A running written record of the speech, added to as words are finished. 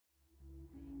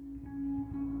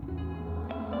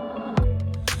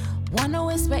Wanna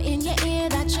whisper in your ear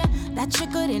that you're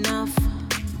good enough.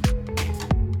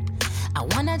 I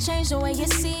wanna change the way you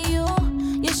see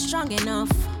you're strong enough.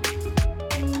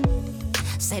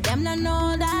 Say them not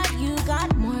know that you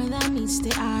got more than meets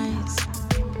the eyes.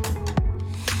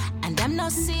 And them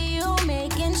not see you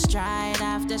making stride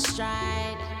after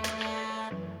stride.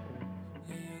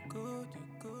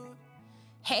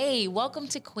 Hey, welcome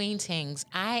to Queen Tings.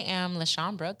 I am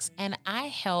LaShaon Brooks, and I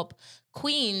help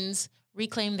queens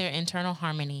reclaim their internal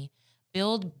harmony,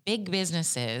 build big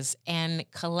businesses, and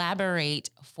collaborate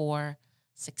for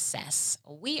success.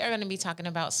 We are going to be talking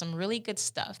about some really good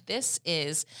stuff. This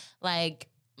is like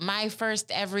my first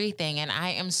everything, and I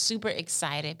am super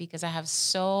excited because I have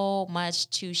so much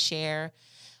to share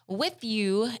with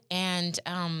you, and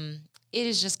it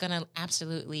is just going to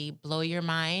absolutely blow your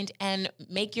mind and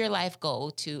make your life go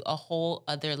to a whole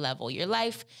other level. Your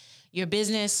life, your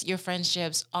business, your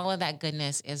friendships, all of that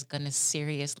goodness is going to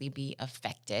seriously be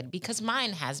affected because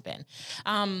mine has been.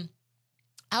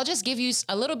 I'll just give you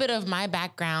a little bit of my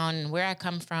background, where I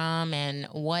come from, and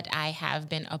what I have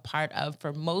been a part of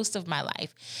for most of my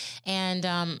life,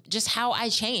 and just how I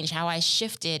changed, how I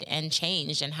shifted and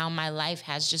changed, and how my life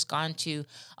has just gone to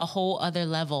a whole other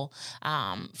level.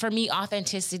 For me,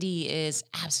 authenticity is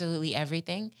absolutely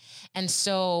everything. And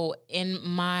so in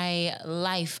my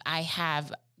life, I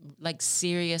have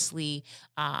seriously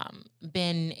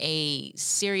been a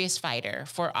serious fighter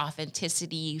for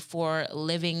authenticity, for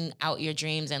living out your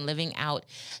dreams and living out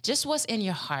just what's in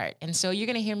your heart. And so you're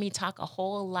going to hear me talk a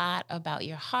whole lot about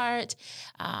your heart.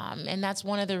 And that's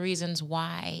one of the reasons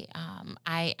why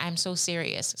I'm so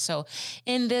serious. So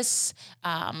in this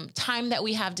time that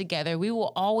we have together, we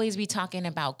will always be talking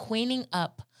about queening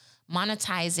up,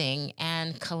 monetizing,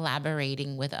 and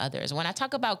collaborating with others. When I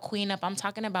talk about queen up, I'm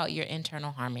talking about your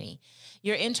internal harmony.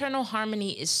 Your internal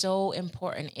harmony is so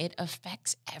important. It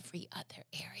affects every other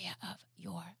area of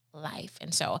your life.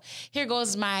 And so here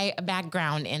goes my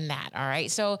background in that. All right.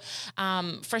 So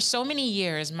for so many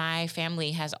years, my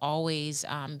family has always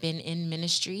been in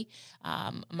ministry.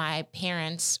 My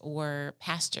parents were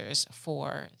pastors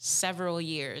for several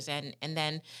years. And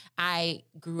then I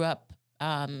grew up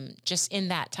just in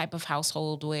that type of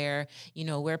household where,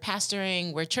 we're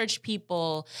pastoring, we're church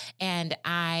people, and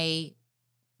I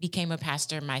became a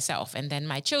pastor myself. And then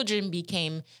my children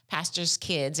became pastors'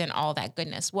 kids and all that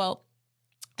goodness. Well,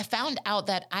 I found out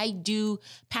that I do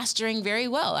pastoring very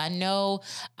well. I know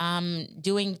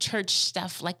doing church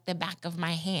stuff like the back of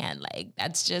my hand. Like,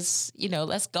 that's just,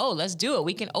 let's go, let's do it.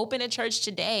 We can open a church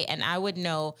today, and I would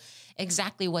know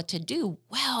exactly what to do.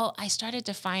 Well, I started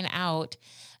to find out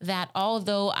that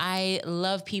although I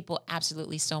love people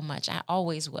absolutely so much, I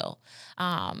always will.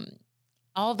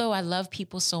 Although I love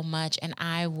people so much and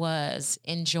I was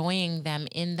enjoying them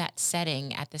in that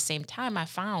setting, at the same time, I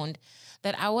found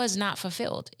that I was not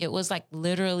fulfilled. It was like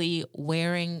literally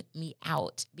wearing me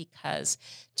out, because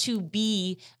to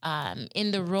be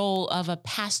in the role of a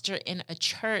pastor in a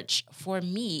church, for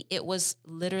me, it was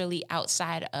literally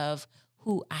outside of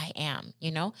who I am,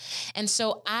 And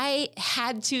so I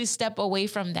had to step away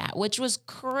from that, which was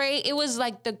crazy. It was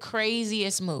like the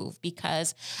craziest move,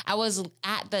 because I was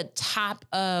at the top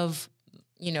of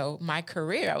my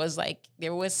career. I was like,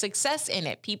 there was success in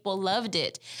it. People loved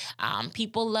it.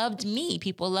 People loved me.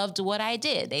 People loved what I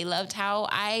did. They loved how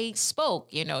I spoke.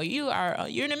 You're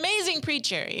an amazing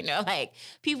preacher.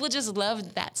 People just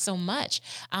loved that so much.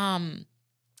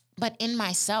 But within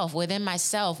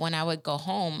myself, when I would go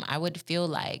home, I would feel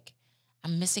like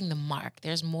I'm missing the mark.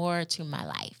 There's more to my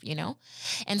life,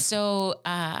 And so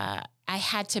I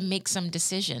had to make some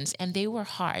decisions, and they were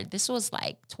hard. This was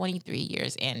like 23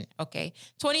 years in, okay?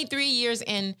 23 years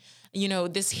in,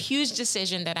 this huge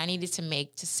decision that I needed to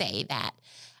make, to say that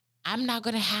I'm not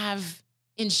going to have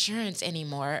insurance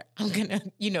anymore. I'm going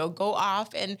to, go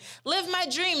off and live my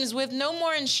dreams with no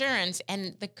more insurance.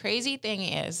 And the crazy thing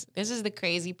is, this is the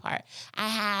crazy part. I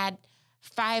had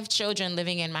 5 children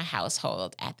living in my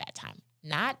household at that time.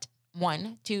 Not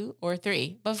 1, 2, or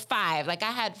 3, but 5. Like,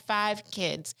 I had 5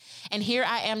 kids. And here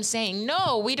I am saying,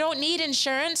 no, we don't need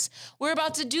insurance. We're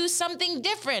about to do something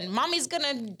different. Mommy's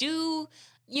going to do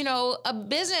a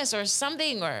business or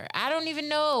something, or I don't even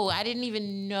know. I didn't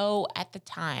even know at the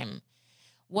time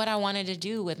what I wanted to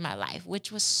do with my life, which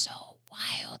was so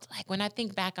wild. Like, when I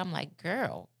think back, I'm like,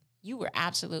 girl, you were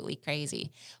absolutely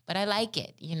crazy, but I like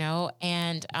it,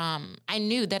 and I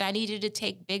knew that I needed to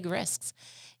take big risks,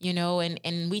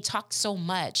 and we talked so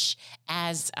much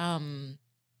as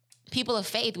people of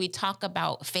faith, we talk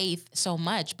about faith so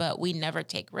much, but we never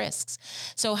take risks.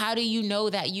 So how do you know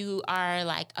that you are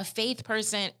like a faith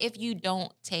person if you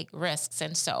don't take risks?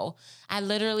 And so I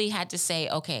literally had to say,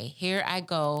 okay, here I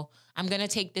go. I'm going to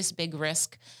take this big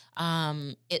risk.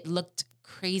 It looked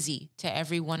crazy to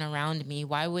everyone around me.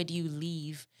 Why would you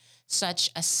leave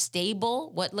such a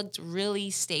stable, what looked really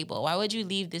stable? Why would you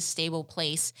leave this stable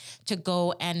place to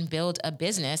go and build a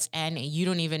business and you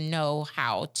don't even know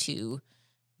how to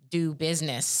do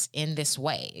business in this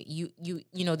way? You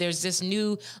know, there's this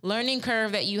new learning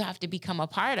curve that you have to become a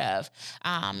part of.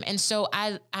 And so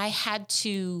I had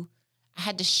to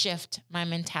shift my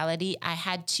mentality. I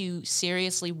had to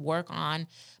seriously work on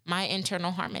my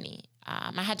internal harmony.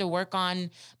 I had to work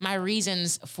on my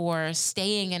reasons for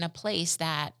staying in a place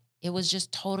that it was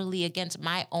just totally against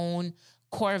my own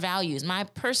core values. My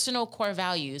personal core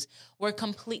values were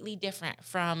completely different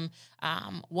from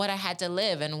what I had to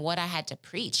live and what I had to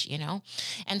preach, you know?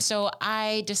 And so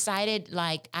I decided,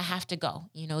 like, I have to go.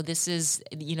 You know, this is,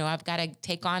 you know, I've got to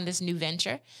take on this new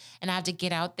venture and I have to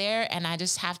get out there, and I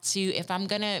just have to, if I'm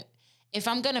going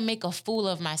to make a fool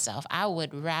of myself, I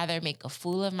would rather make a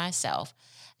fool of myself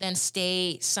than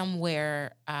stay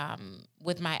somewhere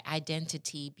with my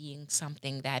identity being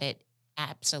something that it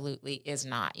absolutely is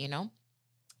not, you know?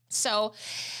 So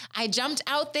I jumped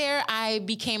out there. I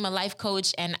became a life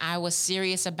coach and I was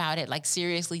serious about it, like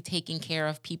seriously taking care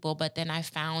of people. But then I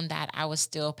found that I was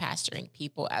still pastoring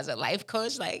people as a life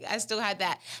coach. Like I still had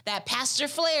that pastor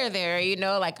flair there, you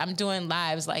know, like I'm doing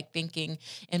lives, like thinking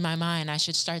in my mind, I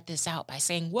should start this out by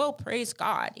saying, well, praise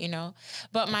God, you know,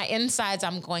 but my insides,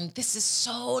 I'm going, this is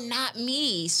so not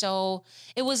me. So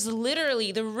it was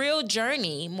literally the real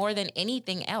journey more than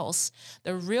anything else,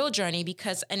 the real journey,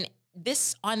 because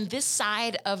on this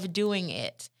side of doing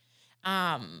it,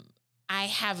 I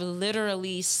have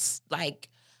literally like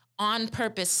on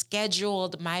purpose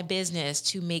scheduled my business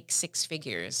to make 6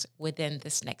 figures within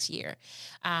this next year.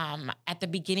 At the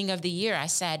beginning of the year, I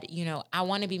said, you know, I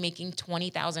want to be making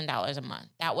 $20,000 a month.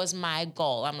 That was my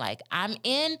goal. I'm like, I'm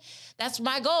in. That's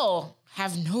my goal.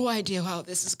 Have no idea how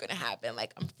this is going to happen.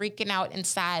 Like I'm freaking out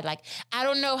inside. Like, I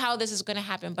don't know how this is going to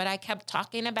happen, but I kept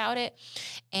talking about it.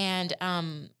 And,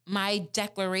 my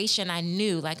declaration, I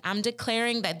knew, like, I'm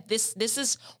declaring that this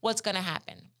is what's going to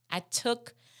happen. I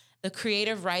took the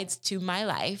creative rights to my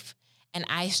life and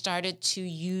I started to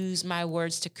use my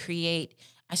words to create.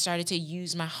 I started to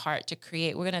use my heart to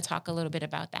create. We're going to talk a little bit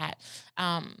about that.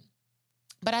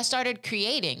 But I started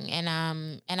creating and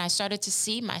I started to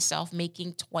see myself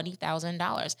making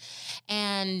 $20,000.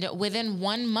 And within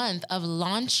 1 month of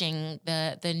launching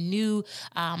the new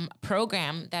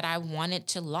program that I wanted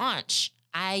to launch,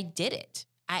 I did it.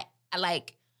 I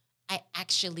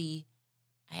actually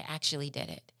did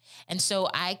it. And so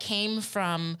I came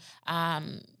from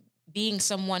being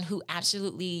someone who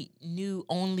absolutely knew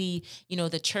only, you know,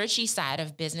 the churchy side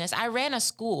of business. I ran a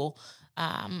school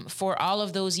for all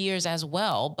of those years as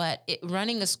well. But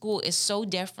running a school is so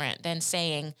different than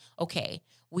saying, okay,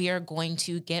 we are going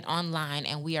to get online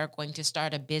and we are going to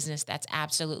start a business that's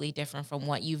absolutely different from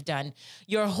what you've done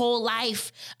your whole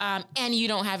life. And you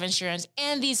don't have insurance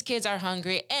and these kids are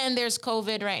hungry and there's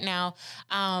COVID right now.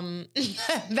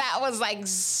 That was like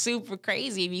super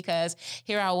crazy because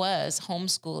here I was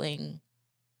homeschooling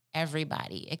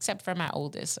everybody except for my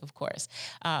oldest, of course.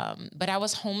 But I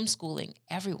was homeschooling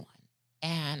everyone.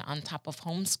 And on top of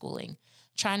homeschooling,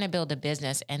 trying to build a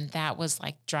business. And that was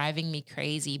like driving me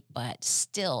crazy, but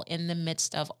still in the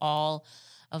midst of all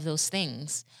of those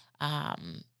things,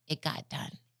 it got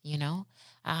done, you know?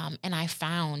 And I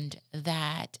found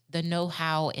that the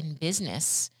know-how in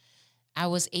business, I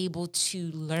was able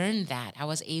to learn that. I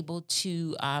was able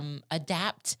to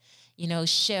adapt, you know,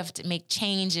 shift, make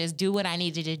changes, do what I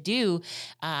needed to do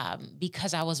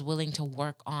because I was willing to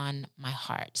work on my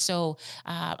heart. So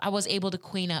I was able to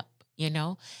queen up, you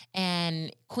know,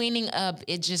 and queening up,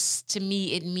 it just, to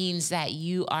me, it means that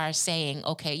you are saying,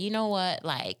 okay, you know what,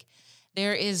 like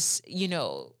there is, you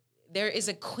know, there is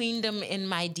a queendom in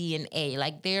my DNA.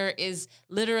 Like there is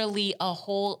literally a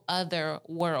whole other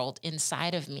world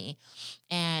inside of me.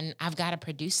 And I've got to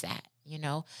produce that, you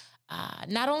know.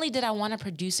 Not only did I want to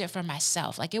produce it for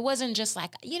myself, like it wasn't just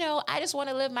like, you know, I just want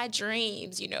to live my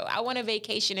dreams. You know, I want a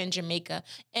vacation in Jamaica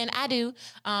and I do.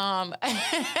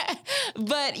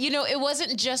 But, you know, it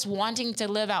wasn't just wanting to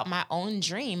live out my own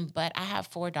dream, but I have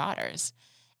 4 daughters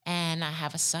and I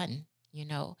have a son, you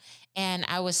know, and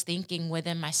I was thinking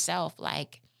within myself,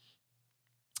 like,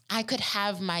 I could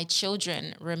have my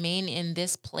children remain in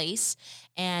this place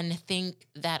and think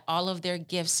that all of their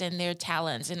gifts and their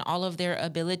talents and all of their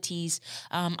abilities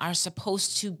are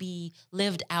supposed to be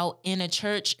lived out in a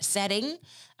church setting,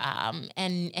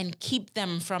 and keep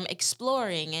them from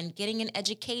exploring and getting an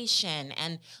education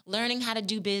and learning how to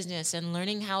do business and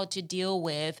learning how to deal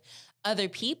with other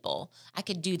people. I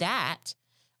could do that,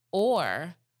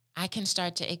 or I can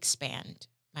start to expand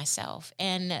myself.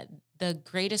 And the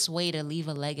greatest way to leave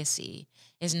a legacy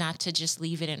is not to just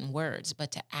leave it in words,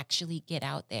 but to actually get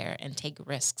out there and take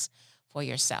risks for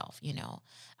yourself, you know.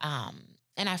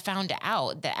 And I found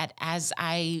out that as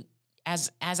I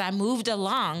moved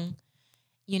along,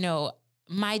 you know,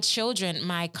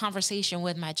 my conversation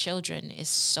with my children is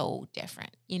so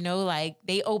different, you know, like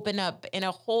they open up in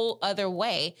a whole other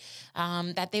way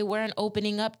that they weren't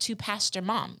opening up to Pastor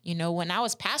Mom. You know, when I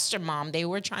was Pastor Mom, they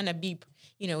were trying to be,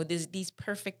 you know, these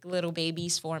perfect little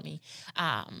babies for me.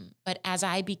 But as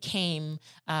I became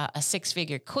a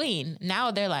six-figure queen,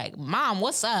 now they're like, Mom,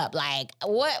 what's up? Like,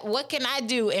 what can I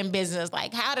do in business?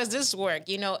 Like, how does this work?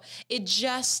 You know, it's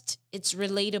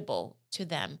relatable to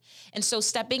them. And so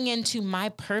stepping into my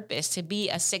purpose to be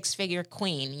a six-figure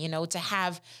queen, you know, to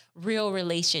have real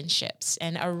relationships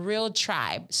and a real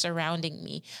tribe surrounding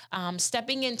me,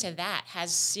 stepping into that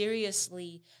has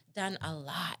seriously done a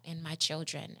lot in my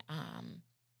children.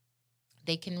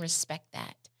 They can respect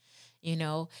that, you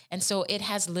know? And so it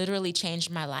has literally changed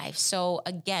my life. So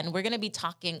again, we're going to be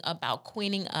talking about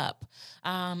queening up,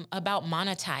 about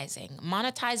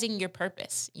monetizing your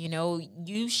purpose. You know,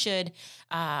 you should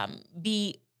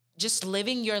be just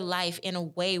living your life in a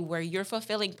way where you're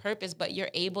fulfilling purpose, but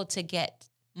you're able to get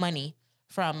money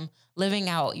from living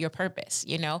out your purpose.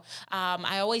 You know,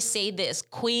 I always say this: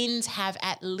 queens have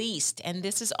at least, and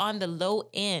this is on the low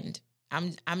end,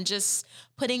 I'm just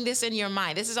putting this in your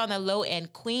mind. This is on the low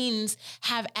end. Queens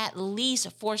have at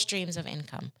least 4 streams of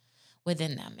income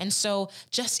within them. And so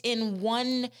just in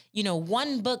one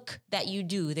book that you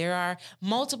do, there are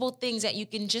multiple things that you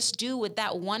can just do with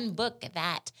that one book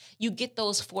that you get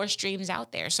those 4 streams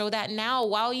out there, so that now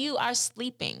while you are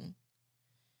sleeping,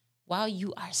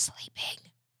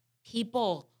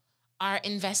 people are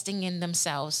investing in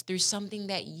themselves through something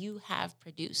that you have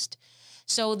produced.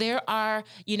 So there are,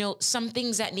 you know, some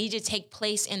things that need to take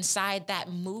place inside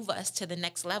that move us to the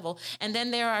next level. And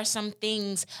then there are some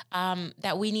things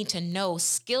that we need to know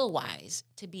skill-wise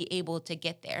to be able to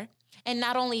get there. And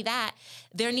not only that,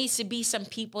 there needs to be some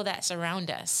people that surround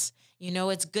us. You know,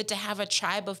 it's good to have a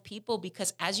tribe of people,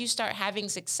 because as you start having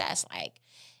success, like,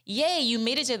 yay, you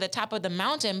made it to the top of the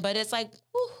mountain, but it's like,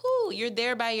 woohoo, you're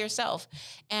there by yourself.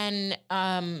 And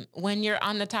when you're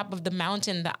on the top of the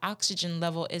mountain, the oxygen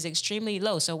level is extremely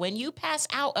low. So when you pass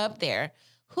out up there,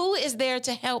 who is there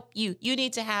to help you? You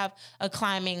need to have a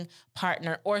climbing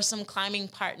partner or some climbing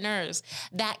partners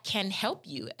that can help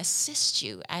you, assist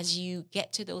you as you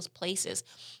get to those places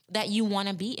that you want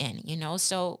to be in, you know?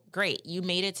 So great, you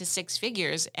made it to 6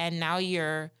 figures and now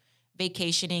you're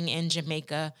vacationing in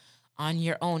Jamaica on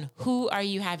your own. Who are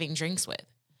you having drinks with?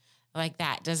 Like,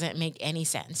 that doesn't make any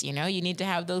sense. You know, you need to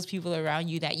have those people around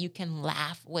you that you can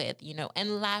laugh with, you know,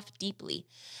 and laugh deeply.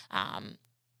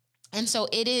 And so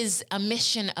it is a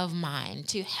mission of mine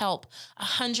to help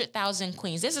 100,000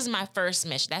 queens. This is my first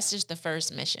mission. That's just the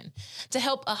first mission, to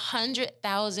help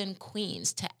 100,000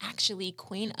 queens to actually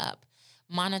queen up,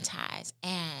 monetize,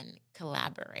 and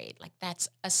collaborate. Like, that's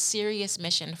a serious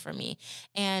mission for me.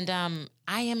 And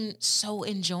I am so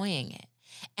enjoying it.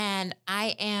 And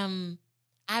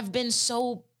I've been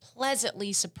so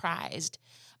pleasantly surprised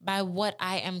by what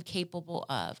I am capable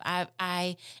of.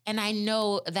 I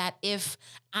know that if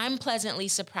I'm pleasantly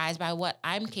surprised by what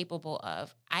I'm capable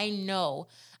of, I know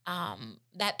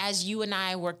that as you and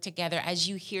I work together, as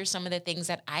you hear some of the things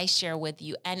that I share with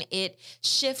you, and it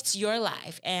shifts your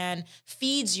life and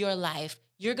feeds your life,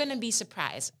 you're going to be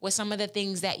surprised with some of the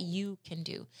things that you can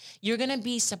do. You're going to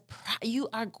be surprised. You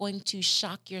are going to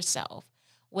shock yourself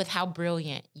with how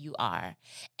brilliant you are.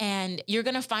 And you're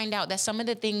going to find out that some of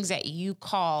the things that you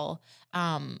call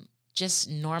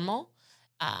just normal,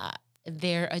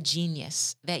 they're a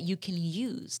genius that you can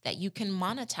use, that you can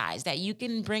monetize, that you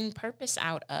can bring purpose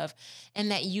out of,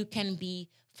 and that you can be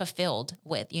fulfilled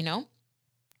with, you know?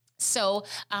 So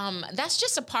that's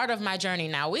just a part of my journey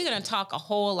now. We're going to talk a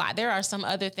whole lot. There are some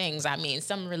other things,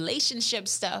 some relationship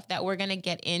stuff that we're going to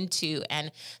get into,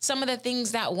 and some of the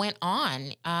things that went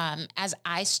on as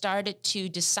I started to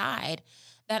decide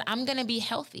that I'm going to be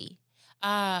healthy.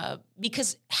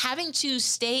 Because having to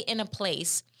stay in a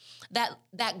place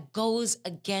that goes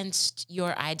against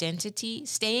your identity,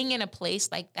 staying in a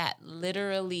place like that,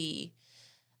 literally,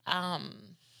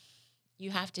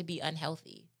 you have to be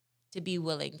unhealthy to be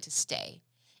willing to stay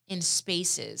in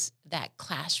spaces that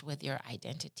clash with your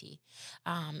identity.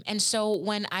 And so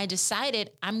when I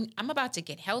decided I'm about to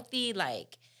get healthy,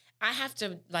 like I have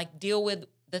to like deal with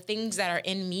the things that are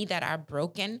in me that are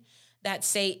broken, that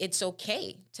say it's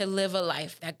okay to live a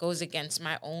life that goes against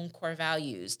my own core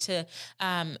values, to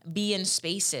be in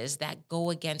spaces that go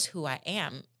against who I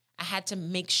am. I had to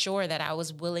make sure that I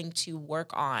was willing to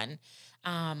work on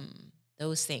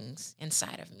those things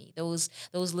inside of me, those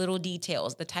little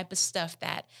details, the type of stuff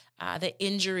that the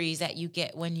injuries that you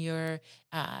get when you're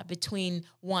between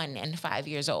 1 and 5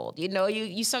 years old. You know,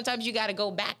 you sometimes you got to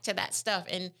go back to that stuff,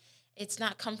 and it's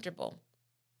not comfortable.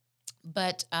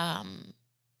 But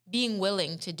being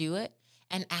willing to do it,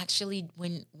 and actually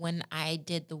when I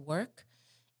did the work,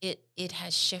 it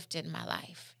has shifted my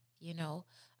life. You know,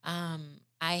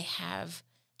 I have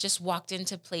just walked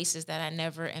into places that I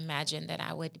never imagined that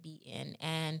I would be in,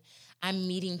 and I'm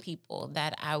meeting people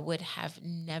that I would have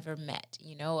never met.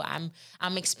 You know,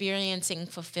 I'm experiencing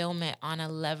fulfillment on a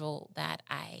level that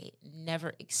I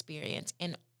never experienced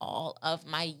in all of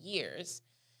my years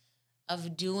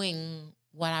of doing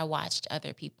what I watched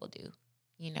other people do.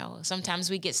 You know, sometimes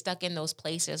we get stuck in those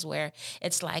places where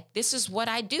it's like, this is what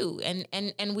I do.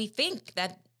 And we think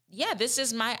that, yeah, this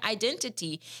is my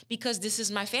identity because this is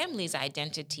my family's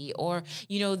identity. Or,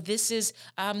 you know, this is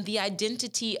the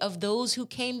identity of those who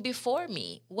came before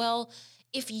me. Well,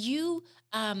 if you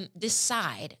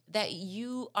decide that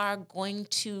you are going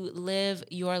to live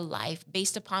your life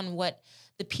based upon what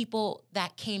the people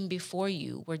that came before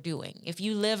you were doing, if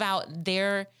you live out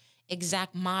their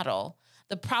exact model,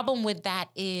 the problem with that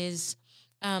is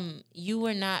you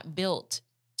were not built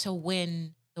to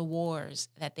win the wars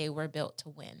that they were built to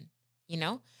win. You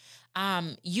know,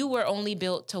 you were only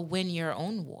built to win your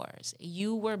own wars.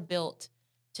 You were built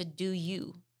to do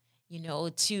you, you know,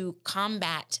 to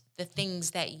combat the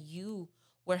things that you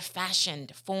were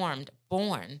fashioned, formed,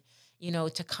 born, you know,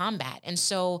 to combat. And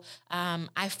so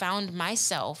I found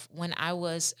myself when I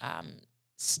was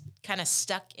kind of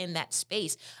stuck in that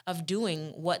space of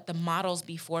doing what the models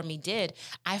before me did,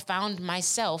 I found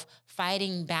myself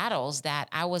fighting battles that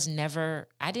I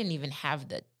didn't even have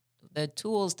the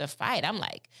tools to fight. I'm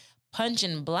like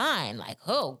punching blind, like,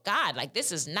 oh God, like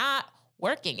this is not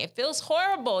working. It feels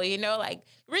horrible, you know, like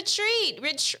retreat,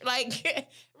 like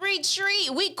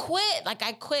retreat. We quit. Like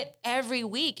I quit every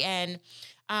week. And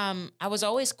I was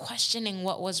always questioning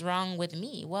what was wrong with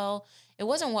me. Well, it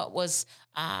wasn't what was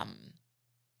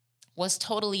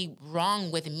totally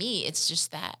wrong with me. It's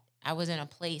just that I was in a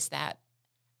place that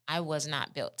I was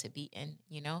not built to be in,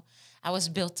 you know? I was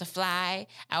built to fly.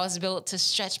 I was built to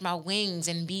stretch my wings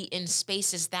and be in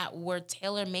spaces that were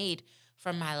tailor-made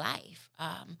for my life.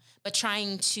 But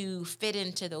trying to fit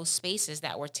into those spaces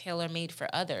that were tailor-made for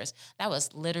others, that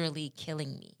was literally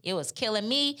killing me. It was killing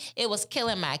me. It was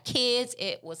killing my kids.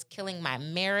 It was killing my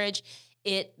marriage.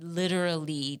 It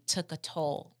literally took a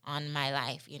toll on my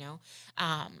life, you know?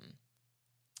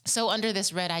 So under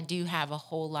this red, I do have a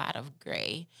whole lot of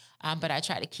gray, but I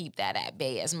try to keep that at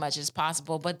bay as much as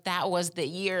possible. But that was the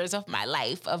years of my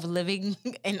life of living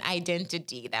an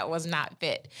identity that was not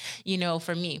fit, you know,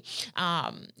 for me.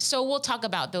 So we'll talk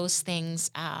about those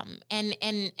things. And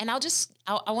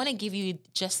I want to give you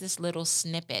just this little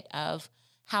snippet of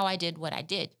how I did what I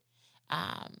did.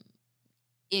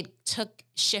 It took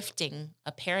shifting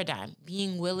a paradigm,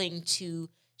 being willing to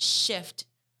shift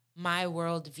my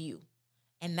worldview.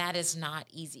 And that is not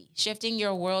easy. Shifting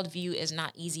your worldview is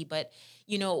not easy. But,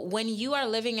 you know, when you are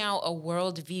living out a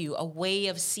worldview, a way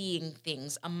of seeing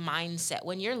things, a mindset,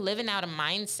 when you're living out a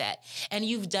mindset and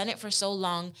you've done it for so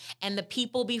long and the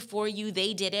people before you,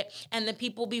 they did it, and the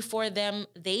people before them,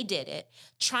 they did it,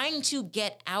 trying to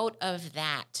get out of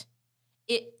that,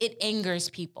 it angers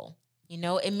people. You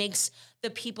know, it makes the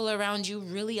people around you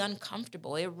really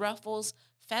uncomfortable. It ruffles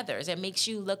feathers. It makes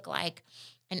you look like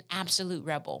an absolute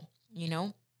rebel. You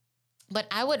know, but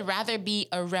I would rather be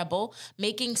a rebel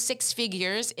making 6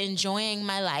 figures, enjoying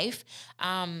my life,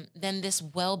 than this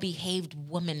well-behaved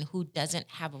woman who doesn't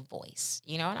have a voice.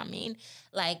 You know what I mean?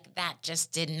 Like that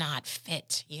just did not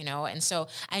fit, you know? And so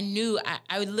I knew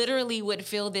I literally would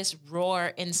feel this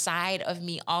roar inside of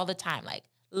me all the time. Like,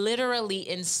 literally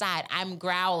inside, I'm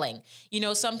growling. You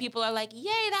know, some people are like,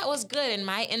 yay, that was good. And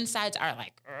my insides are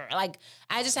like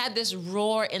I just had this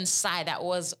roar inside that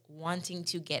was wanting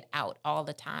to get out all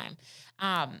the time.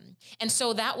 And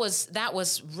so that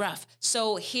was rough.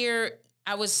 So here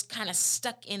I was kind of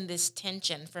stuck in this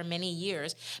tension for many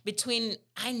years between,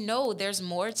 I know there's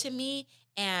more to me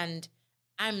and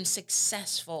I'm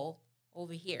successful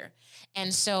over here.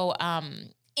 And so,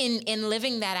 in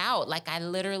living that out, like I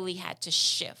literally had to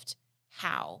shift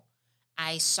how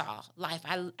I saw life.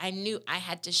 I knew I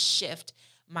had to shift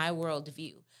my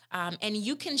worldview. And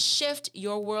you can shift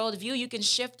your worldview. You can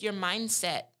shift your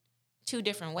mindset two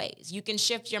different ways. You can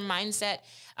shift your mindset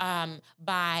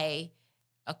by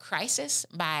a crisis,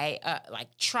 by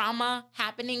like trauma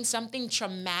happening, something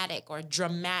traumatic or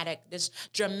dramatic. This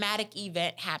dramatic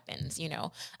event happens, you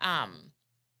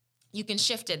can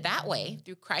shift it that way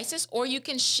through crisis, or you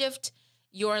can shift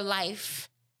your life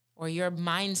or your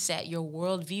mindset, your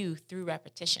worldview through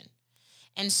repetition.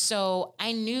 And so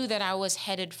I knew that I was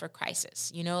headed for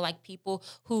crisis, like people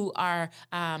who are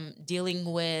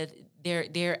dealing with,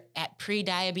 they're at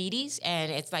pre-diabetes, and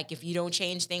it's like, if you don't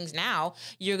change things now,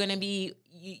 you're going to be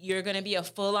a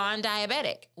full-on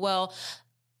diabetic. Well,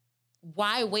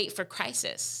 why wait for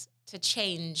crisis to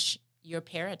change your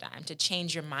paradigm, to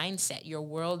change your mindset, your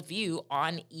worldview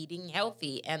on eating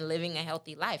healthy and living a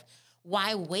healthy life?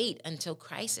 Why wait until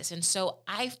crisis? And so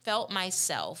I felt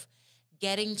myself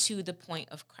getting to the point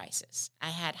of crisis.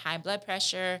 I had high blood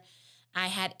pressure. I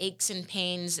had aches and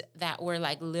pains that were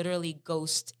like literally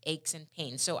ghost aches and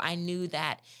pains. So I knew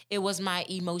that it was my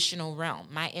emotional realm.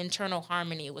 My internal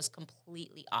harmony was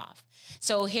completely off.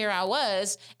 So here I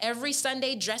was every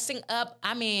Sunday dressing up.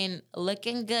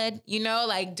 Looking good,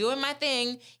 like doing my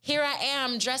thing. Here I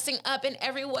am dressing up, and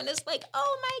everyone is like,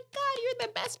 oh my God, you're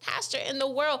the best pastor in the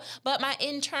world. But my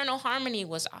internal harmony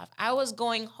was off. I was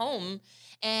going home,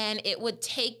 and it would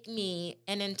take me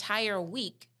an entire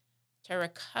week to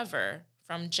recover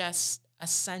from just a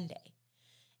Sunday.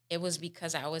 It was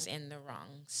because I was in the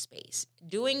wrong space,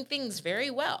 doing things very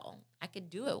well. I could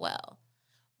do it well,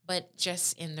 but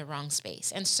just in the wrong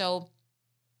space. And so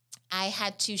I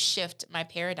had to shift my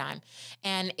paradigm,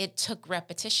 and it took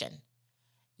repetition.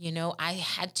 I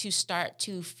had to start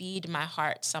to feed my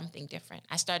heart something different.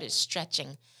 I started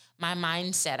stretching my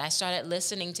mindset. I started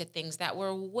listening to things that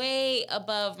were way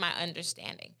above my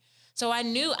understanding. So I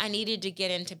knew I needed to get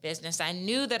into business. I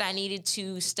knew that I needed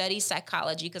to study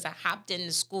psychology, because I hopped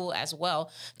into school as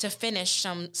well to finish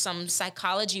some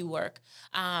psychology work.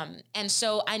 And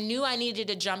so I knew I needed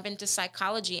to jump into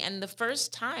psychology. And the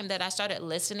first time that I started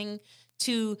listening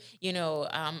to,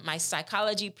 my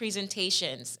psychology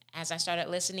presentations, as I started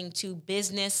listening to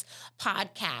business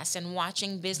podcasts and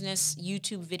watching business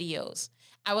YouTube videos,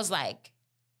 I was like,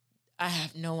 I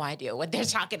have no idea what they're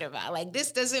talking about. Like,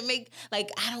 this doesn't make, like,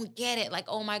 I don't get it. Like,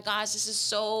 oh my gosh, this is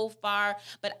so far.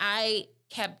 But I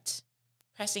kept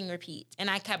pressing repeat, and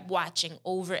I kept watching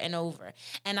over and over,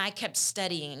 and I kept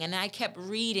studying, and I kept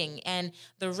reading, and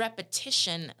the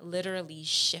repetition literally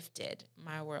shifted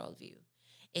my worldview.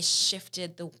 It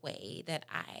shifted the way that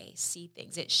I see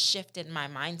things. It shifted my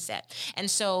mindset. And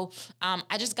so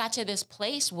I just got to this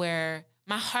place where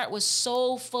my heart was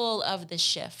so full of the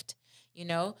shift.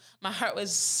 My heart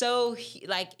was so,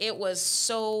 it was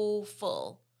so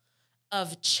full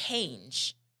of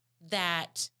change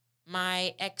that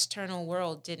my external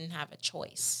world didn't have a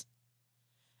choice.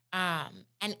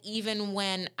 And even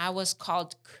when I was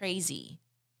called crazy,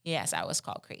 yes, I was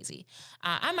called crazy.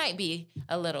 I might be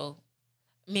a little,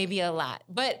 maybe a lot,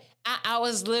 but I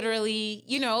was literally,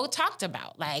 talked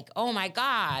about, like, oh my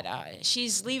God,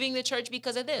 she's leaving the church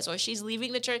because of this, or she's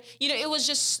leaving the church. It was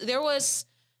just, there was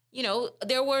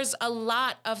a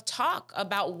lot of talk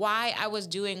about why I was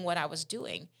doing what I was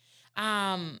doing.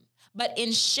 But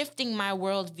in shifting my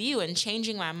worldview and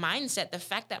changing my mindset, the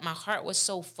fact that my heart was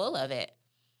so full of it,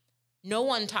 no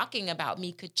one talking about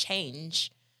me could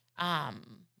change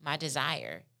my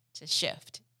desire to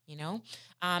shift,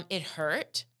 It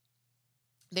hurt.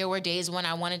 There were days when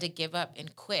I wanted to give up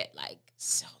and quit, like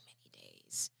so many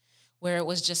days, where it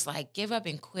was just like, give up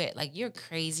and quit. Like, you're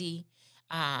crazy.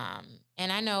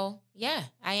 And I know, yeah,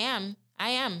 I am.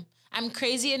 I'm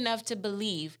crazy enough to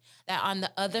believe that on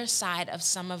the other side of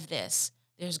some of this,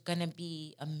 there's going to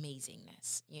be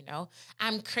amazingness,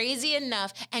 I'm crazy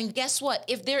enough. And guess what?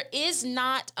 If there is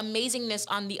not amazingness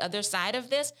on the other side of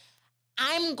this,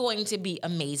 I'm going to be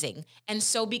amazing. And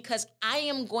so because I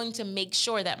am going to make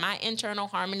sure that my internal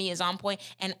harmony is on point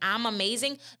and I'm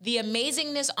amazing, the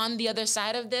amazingness on the other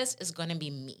side of this is going to be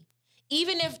me.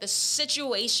 Even if the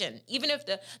situation, even if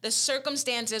the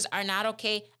circumstances are not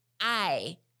okay,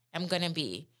 I am going to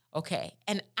be okay.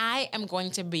 And I am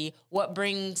going to be what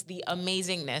brings the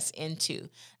amazingness into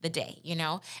the day,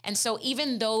 And so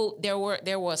even though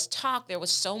there was talk, there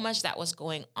was so much that was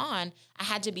going on, I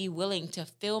had to be willing to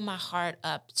fill my heart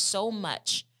up so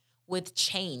much with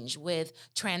change, with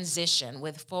transition,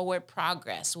 with forward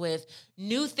progress, with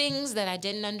new things that I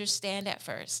didn't understand at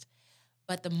first.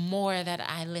 But the more that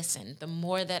I listened, the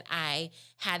more that I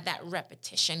had that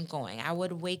repetition going, I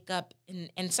would wake up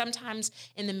and sometimes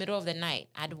in the middle of the night,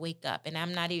 I'd wake up and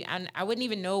I wouldn't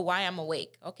even know why I'm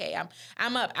awake. Okay,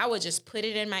 I'm up. I would just put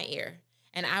it in my ear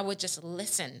and I would just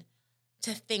listen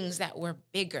to things that were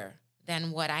bigger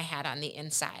than what I had on the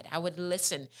inside. I would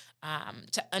listen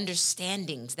to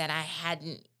understandings that I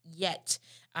hadn't yet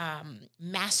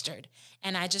mastered.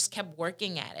 And I just kept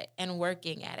working at it and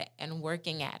working at it and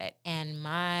working at it. And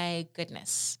my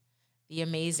goodness, the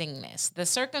amazingness. The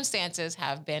circumstances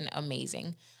have been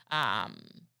amazing.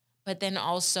 But then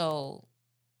also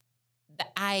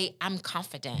I'm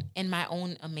confident in my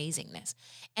own amazingness.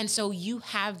 And so you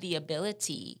have the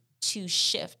ability to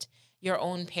shift your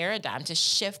own paradigm, to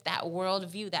shift that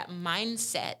worldview, that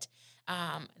mindset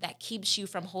that keeps you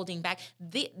from holding back.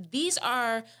 These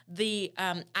are the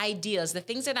ideas, the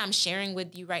things that I'm sharing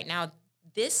with you right now.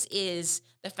 This is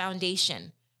the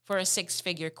foundation for a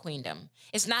six-figure queendom.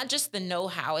 It's not just the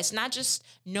know-how. It's not just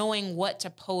knowing what to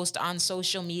post on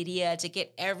social media to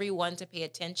get everyone to pay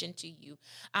attention to you.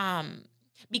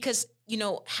 Because,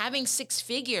 having six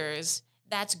figures,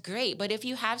 that's great. But if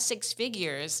you have six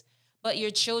figures, but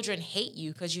your children hate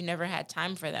you because you never had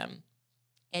time for them,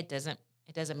 it doesn't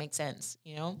make sense,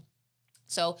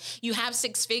 So you have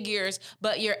six figures,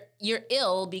 but you're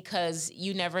ill because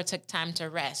you never took time to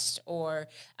rest, or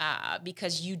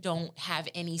because you don't have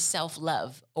any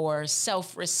self-love or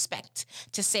self-respect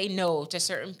to say no to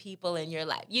certain people in your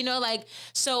life.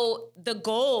 So the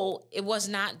goal, it was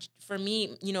not for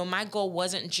me, my goal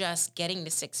wasn't just getting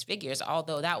to six figures,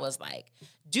 although that was like,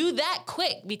 do that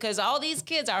quick because all these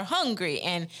kids are hungry.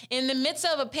 And in the midst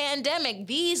of a pandemic,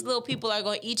 these little people are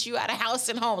going to eat you out of house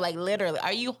and home. Like literally,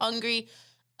 are you hungry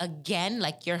again?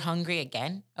 Like you're hungry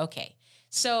again? Okay.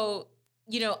 So,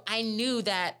 I knew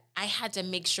that I had to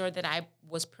make sure that I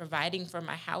was providing for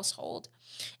my household,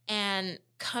 and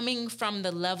coming from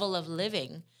the level of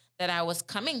living that I was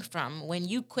coming from. When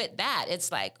you quit that,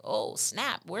 it's like, oh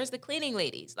snap, where's the cleaning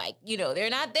ladies? Like, they're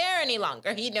not there any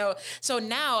longer, So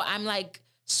now I'm like,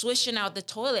 swishing out the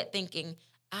toilet thinking,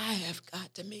 I have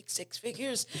got to make six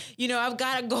figures. I've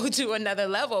got to go to another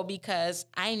level because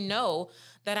I know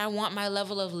that I want my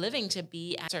level of living to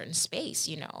be at a certain space,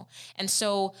 And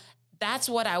so that's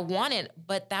what I wanted,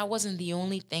 but that wasn't the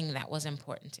only thing that was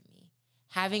important to me.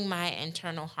 Having my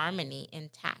internal harmony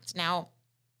intact. Now,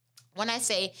 when I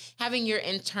say having your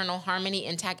internal harmony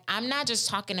intact, I'm not just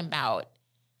talking about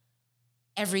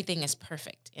everything is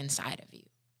perfect inside of you.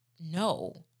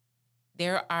 No.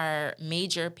 There are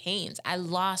major pains. I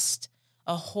lost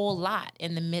a whole lot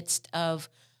in the midst of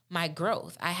my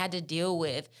growth. I had to deal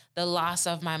with the loss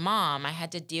of my mom. I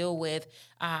had to deal with,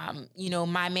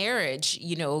 my marriage,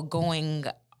 going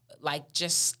like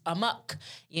just amok.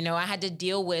 I had to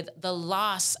deal with the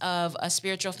loss of a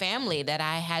spiritual family that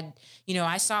I had,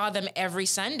 I saw them every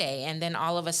Sunday. And then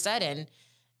all of a sudden,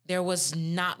 there was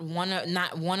not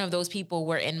one of those people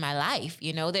were in my life,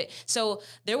 so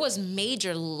there was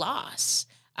major loss.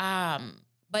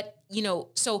 But,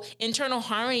 so internal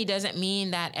harmony doesn't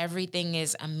mean that everything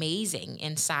is amazing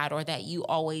inside or that you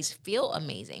always feel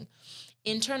amazing.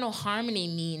 Internal harmony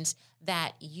means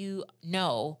that you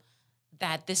know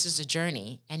that this is a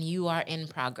journey and you are in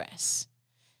progress.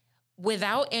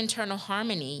 Without internal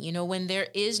harmony, when there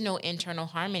is no internal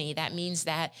harmony, that means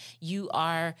that you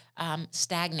are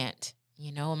stagnant.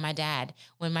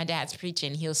 When my dad's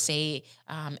preaching, he'll say,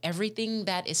 everything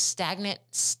that is stagnant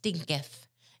stinketh.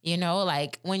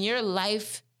 Like when your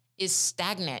life is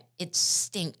stagnant, it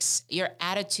stinks. Your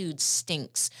attitude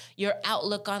stinks. Your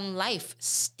outlook on life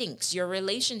stinks. Your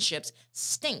relationships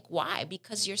stink. Why?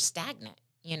 Because you're stagnant,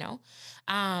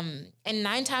 And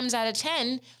 9 times out of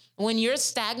 10, when you're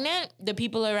stagnant, the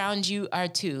people around you are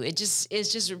too. It's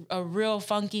just a real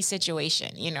funky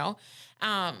situation,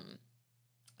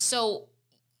 So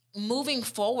moving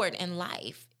forward in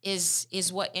life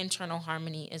is what internal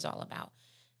harmony is all about.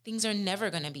 Things are never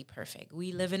going to be perfect.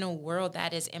 We live in a world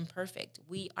that is imperfect.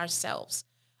 We ourselves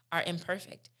are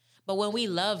imperfect. But when we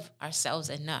love ourselves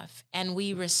enough and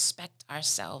we respect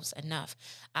ourselves enough,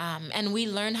 and we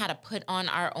learn how to put on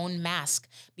our own mask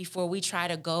before we try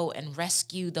to go and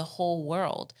rescue the whole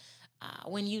world,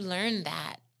 when you learn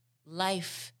that,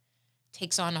 life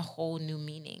takes on a whole new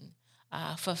meaning.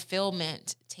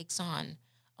 Fulfillment takes on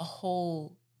a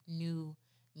whole new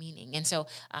meaning. And so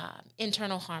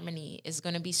internal harmony is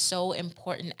going to be so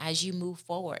important as you move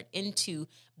forward into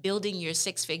building your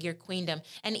six-figure queendom.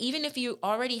 And even if you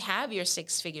already have your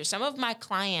six figures, some of my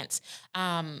clients,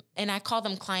 and I call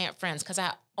them client friends because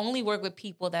I only work with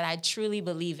people that I truly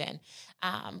believe in.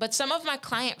 But some of my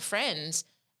client friends,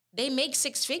 they make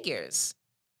six figures.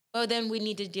 But then we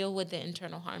need to deal with the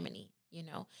internal harmony,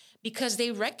 because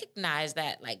they recognize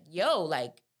that like, yo,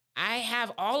 like I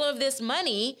have all of this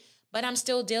money, but I'm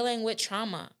still dealing with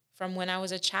trauma from when I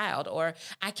was a child, or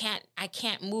I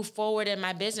can't move forward in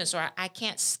my business, or I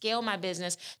can't scale my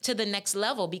business to the next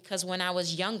level because when I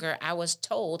was younger, I was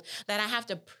told that I have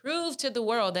to prove to the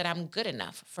world that I'm good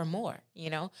enough for more,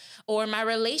 or my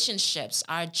relationships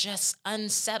are just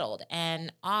unsettled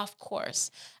and off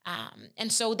course.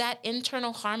 And so that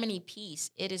internal harmony piece,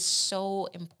 it is so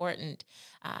important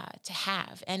to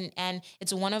have. And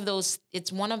it's one of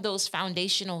those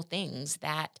foundational things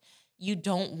that you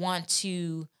don't want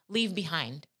to leave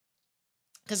behind.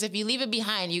 Because if you leave it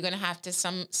behind, you're going to have to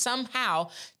somehow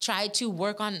try to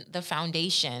work on the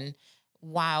foundation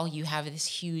while you have this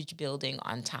huge building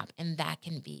on top. And that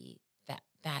can be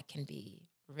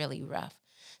really rough.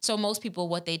 So most people,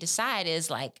 what they decide is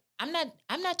like, I'm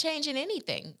not changing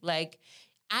anything. Like,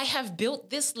 I have built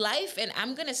this life and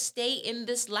I'm going to stay in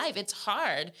this life. It's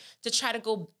hard to try to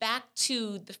go back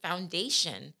to the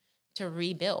foundation to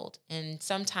rebuild. And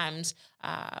sometimes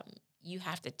you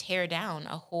have to tear down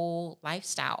a whole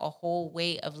lifestyle, a whole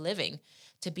way of living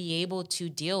to be able to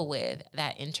deal with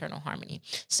that internal harmony.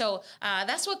 So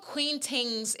that's what Queen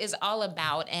Tings is all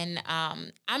about. And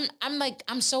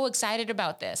I'm so excited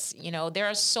about this. There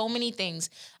are so many things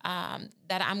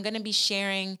that I'm going to be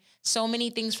sharing, so many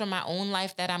things from my own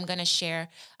life that I'm going to share,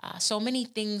 so many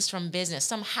things from business,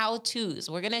 some how-tos.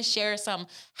 We're going to share some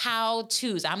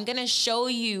how-tos. I'm going to show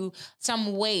you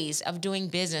some ways of doing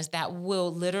business that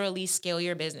will literally scale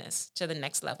your business to the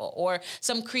next level, or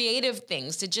some creative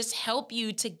things to just help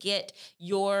you to get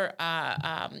your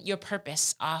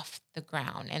purpose off the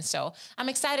ground. And so I'm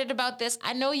excited about this.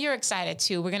 I know you're excited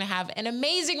too. We're going to have an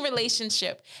amazing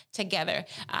relationship together.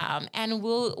 And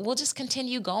we'll just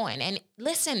continue going. And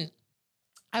listen,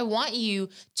 I want you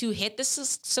to hit the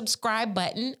subscribe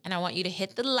button, and I want you to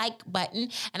hit the like button,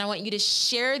 and I want you to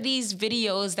share these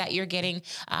videos that you're getting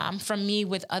from me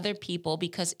with other people,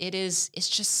 because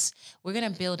we're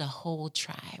going to build a whole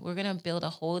tribe. We're going to build a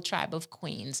whole tribe of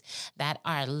queens that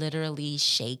are literally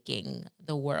shaking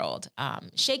the world,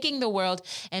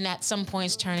 and at some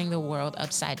points turning the world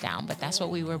upside down. But that's what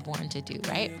we were born to do,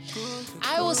 right?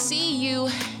 I will see you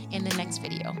in the next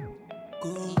video.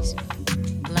 Peace.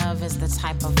 Love is the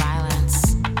type of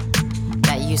violence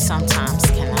that you sometimes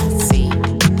cannot see.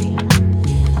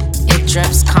 It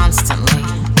drips constantly.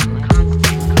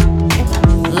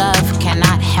 Love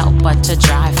cannot help but to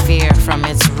drive fear from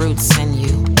its roots in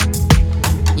you.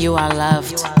 You are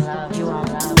loved. You are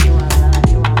loved.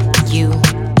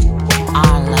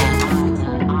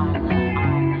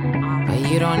 But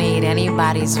you don't need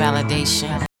anybody's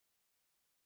validation.